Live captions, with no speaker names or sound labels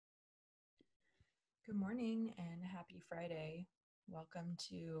Good morning and happy Friday. Welcome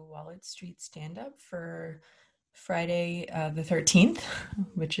to Wallet Street Stand Up for Friday the 13th,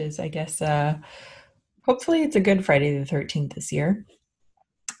 which is, I guess, hopefully it's a good Friday the 13th this year.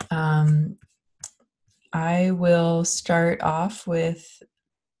 I will start off with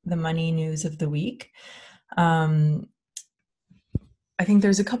the money news of the week. I think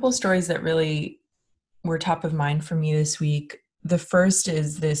there's a couple of stories that really were top of mind for me this week. The first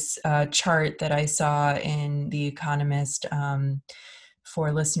is this chart that I saw in The Economist.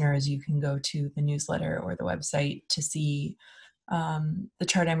 For listeners, you can go to the newsletter or the website to see the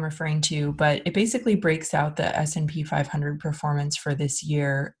chart I'm referring to, but it basically breaks out the S&P 500 performance for this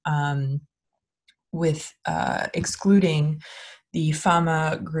year with excluding the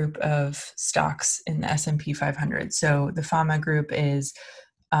FAMA group of stocks in the S&P 500. So the FAMA group is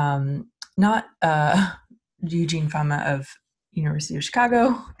not Eugene Fama of University of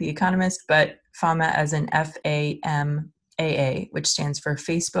Chicago, The Economist, but FAMA as in FAMAA, which stands for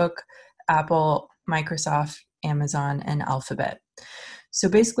Facebook, Apple, Microsoft, Amazon, and Alphabet. So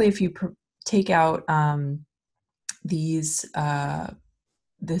basically, if you take out this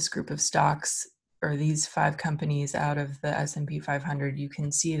group of stocks or these 5 companies out of the S&P 500, you can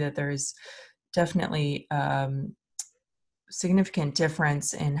see that there's definitely significant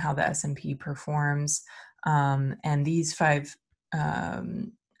difference in how the S&P performs. And these 5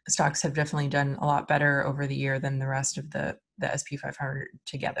 stocks have definitely done a lot better over the year than the rest of the SP 500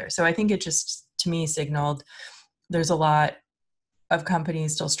 together. So I think it just, to me, signaled there's a lot of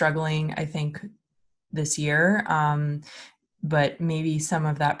companies still struggling, I think, this year. But maybe some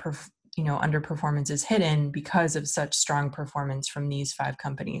of that underperformance is hidden because of such strong performance from these 5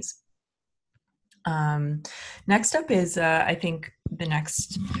 companies. Next up is, I think the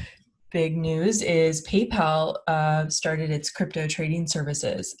next big news is PayPal started its crypto trading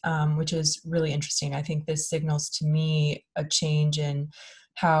services, which is really interesting. I think this signals to me a change in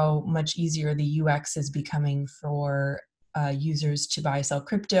how much easier the UX is becoming for users to buy, sell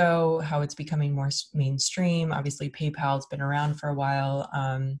crypto, how it's becoming more mainstream. Obviously, PayPal's been around for a while,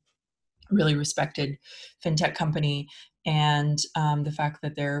 really respected fintech company, and the fact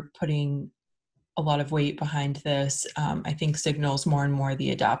that they're putting a lot of weight behind this, I think signals more and more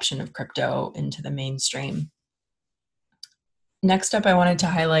the adoption of crypto into the mainstream. Next up, I wanted to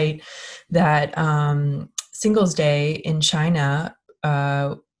highlight that Singles Day in China,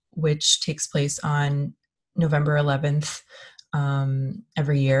 which takes place on November 11th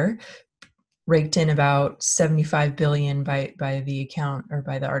every year, raked in about 75 billion by the account or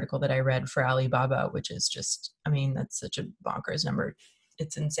by the article that I read for Alibaba, which is just, I mean, that's such a bonkers number.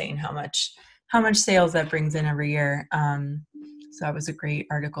 It's insane how much sales that brings in every year. So that was a great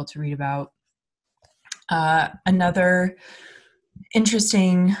article to read about. Another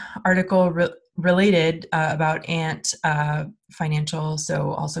interesting article related about Ant Financial,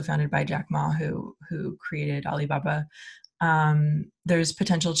 so also founded by Jack Ma, who created Alibaba. There's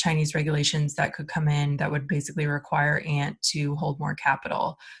potential Chinese regulations that could come in that would basically require Ant to hold more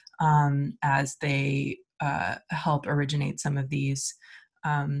capital as they help originate some of these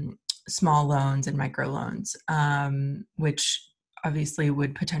small loans and microloans, which obviously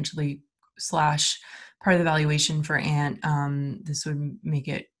would potentially slash part of the valuation for Ant. This would make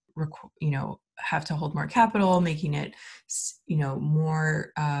it, have to hold more capital, making it,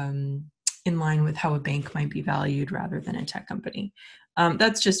 more in line with how a bank might be valued rather than a tech company.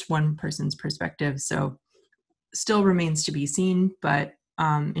 That's just one person's perspective, so still remains to be seen, but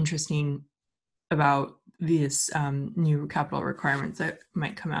interesting about these new capital requirements that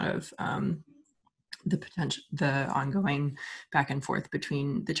might come out of the ongoing back and forth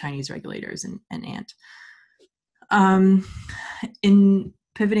between the Chinese regulators and Ant. In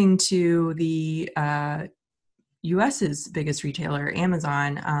pivoting to the US's biggest retailer,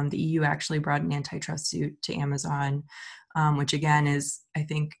 Amazon, the EU actually brought an antitrust suit to Amazon, which again is, I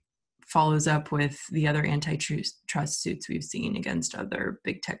think, follows up with the other antitrust suits we've seen against other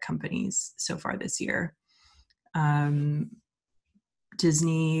big tech companies so far this year.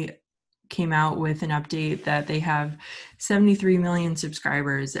 Disney came out with an update that they have 73 million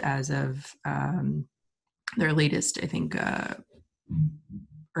subscribers as of their latest, I think,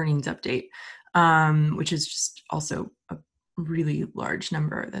 earnings update, which is just also a really large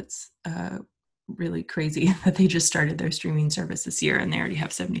number. That's really crazy that they just started their streaming service this year and they already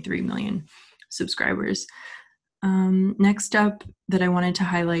have 73 million subscribers. Next up that I wanted to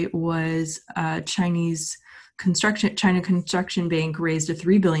highlight was China Construction Bank raised a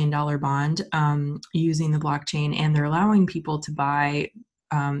 $3 billion bond using the blockchain, and they're allowing people to buy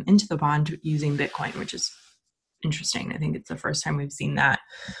into the bond using Bitcoin, which is interesting. I think it's the first time we've seen that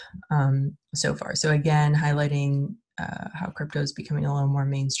so far. So again, highlighting how crypto is becoming a little more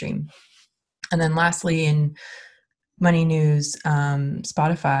mainstream. And then lastly, in money news,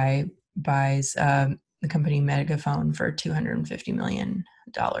 Spotify buys the company Megaphone for $250 million.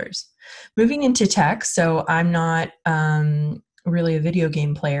 Moving into tech, so I'm not really a video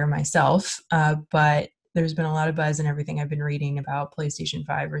game player myself, but there's been a lot of buzz and everything I've been reading about PlayStation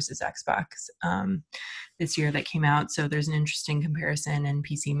 5 versus Xbox this year that came out. So there's an interesting comparison in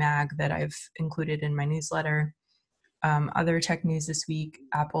PC Mag that I've included in my newsletter. Other tech news this week,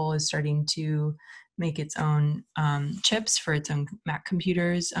 Apple is starting to make its own chips for its own Mac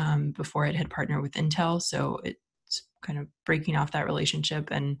computers. Before it had partnered with Intel, so it's kind of breaking off that relationship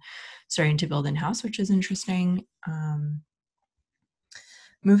and starting to build in-house, which is interesting.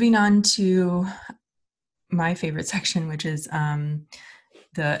 Moving on to my favorite section, which is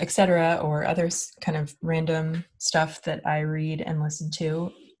the etc. or other kind of random stuff that I read and listen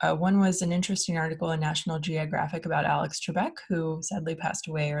to. One was an interesting article in National Geographic about Alex Trebek, who sadly passed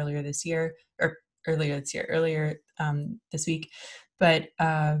away earlier this week. But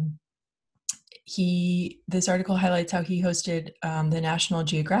this article highlights how he hosted the National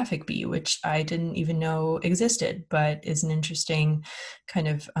Geographic Bee, which I didn't even know existed, but is an interesting kind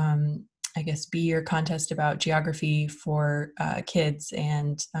of I guess bee or contest about geography for kids,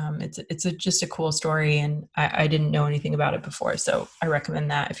 and it's just a cool story, and I didn't know anything about it before, so I recommend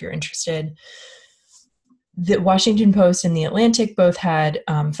that if you're interested. The Washington Post and The Atlantic both had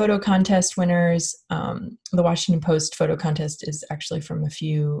photo contest winners. The Washington Post photo contest is actually from a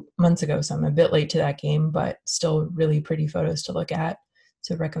few months ago, so I'm a bit late to that game, but still really pretty photos to look at,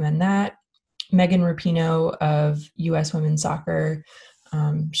 so recommend that. Megan Rapinoe of U.S. Women's Soccer,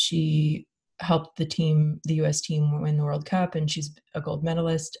 she helped the U.S. team win the World Cup, and she's a gold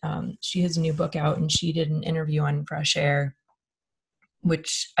medalist. She has a new book out, and she did an interview on Fresh Air,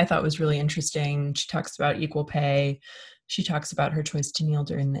 which I thought was really interesting. She talks about equal pay. She talks about her choice to kneel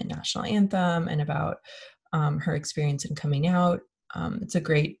during the national anthem and about her experience in coming out. It's a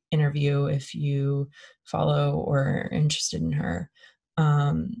great interview if you follow or are interested in her.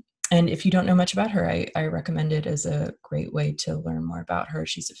 And if you don't know much about her, I recommend it as a great way to learn more about her.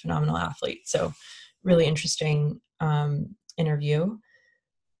 She's a phenomenal athlete. So really interesting interview.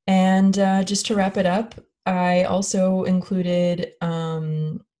 And just to wrap it up, I also included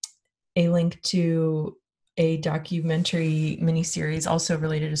a link to a documentary miniseries also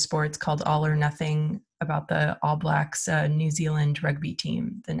related to sports called All or Nothing about the All Blacks New Zealand rugby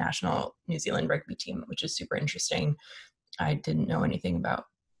team, the national New Zealand rugby team, which is super interesting. I didn't know anything about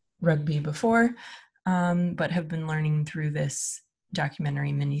rugby before, but have been learning through this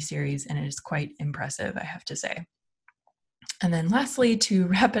documentary miniseries, and it is quite impressive, I have to say. And then lastly, to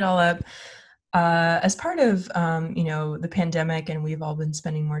wrap it all up, as part of the pandemic, and we've all been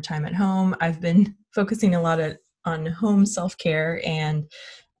spending more time at home, I've been focusing a lot on home self-care and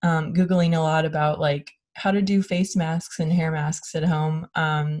Googling a lot about like how to do face masks and hair masks at home.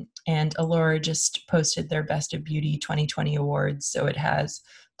 And Allure just posted their Best of Beauty 2020 awards. So it has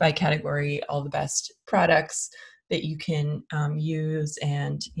by category all the best products that you can use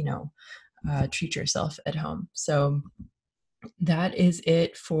and, treat yourself at home. So that is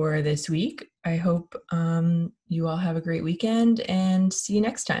it for this week. I hope you all have a great weekend and see you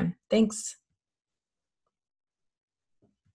next time. Thanks.